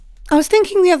I was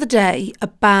thinking the other day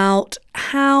about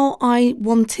how I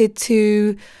wanted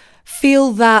to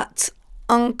feel that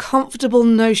uncomfortable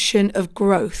notion of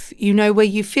growth, where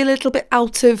you feel a little bit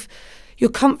out of your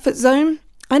comfort zone.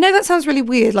 I know that sounds really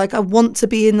weird, like I want to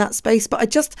be in that space, but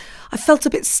I felt a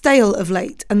bit stale of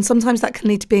late. And sometimes that can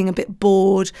lead to being a bit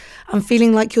bored and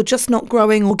feeling like you're just not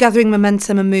growing or gathering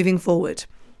momentum and moving forward.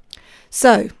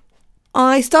 So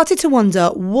I started to wonder,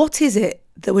 what is it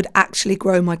that would actually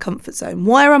grow my comfort zone?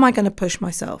 Where am I going to push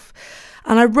myself?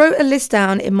 And I wrote a list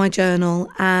down in my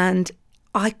journal and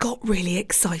I got really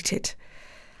excited.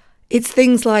 It's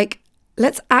things like,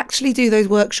 let's actually do those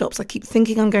workshops I keep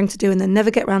thinking I'm going to do and then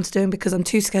never get around to doing because I'm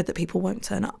too scared that people won't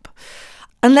turn up.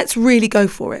 And let's really go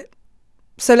for it.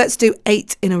 So let's do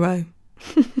 8 in a row.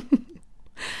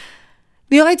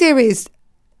 The idea is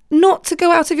not to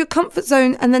go out of your comfort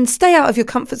zone and then stay out of your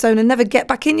comfort zone and never get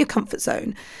back in your comfort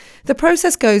zone. The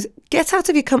process goes, get out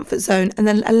of your comfort zone and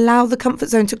then allow the comfort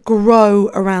zone to grow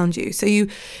around you. So you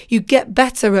get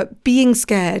better at being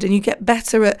scared and you get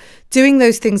better at doing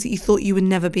those things that you thought you would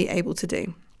never be able to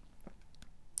do.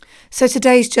 So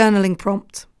today's journaling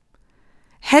prompt.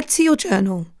 Head to your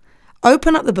journal,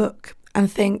 open up the book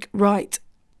and think, right,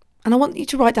 and I want you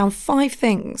to write down 5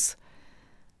 things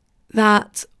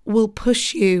that will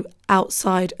push you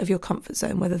outside of your comfort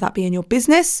zone, whether that be in your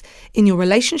business, in your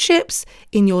relationships,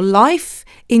 in your life,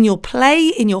 in your play,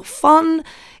 in your fun,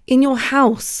 in your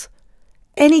house.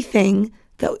 Anything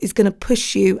that is going to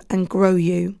push you and grow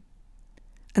you,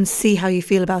 and see how you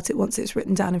feel about it once it's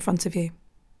written down in front of you.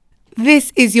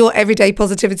 This is your Everyday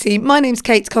Positivity. My name's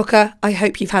Kate Cocker. I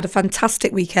hope you've had a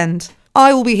fantastic weekend.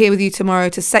 I will be here with you tomorrow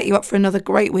to set you up for another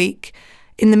great week.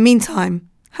 In the meantime,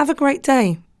 have a great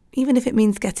day, even if it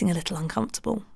means getting a little uncomfortable.